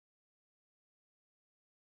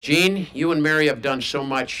Jean, you and Mary have done so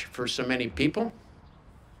much for so many people.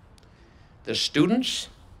 The students,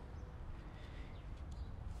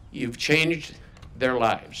 you've changed their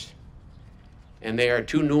lives, and they are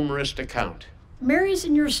too numerous to count. Mary's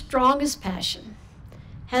and your strongest passion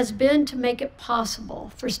has been to make it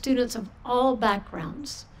possible for students of all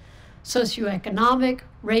backgrounds, socioeconomic,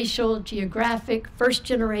 racial, geographic, first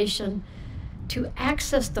generation, to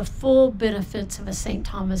access the full benefits of a St.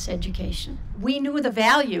 Thomas education. We knew the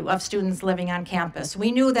value of students living on campus. We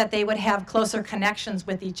knew that they would have closer connections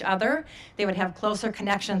with each other. They would have closer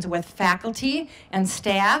connections with faculty and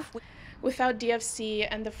staff. Without DFC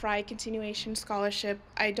and the Frey Continuation Scholarship,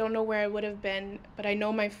 I don't know where I would have been, but I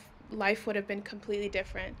know my life would have been completely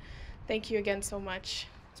different. Thank you again so much.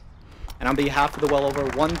 And on behalf of the well over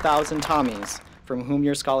 1,000 Tommies from whom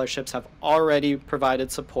your scholarships have already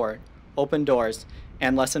provided support, open doors,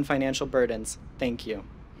 and lessened financial burdens, thank you.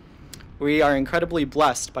 We are incredibly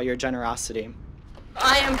blessed by your generosity.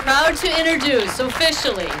 I am proud to introduce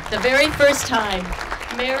officially, the very first time,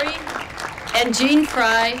 Mary and Jean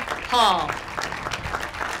Frey Hall.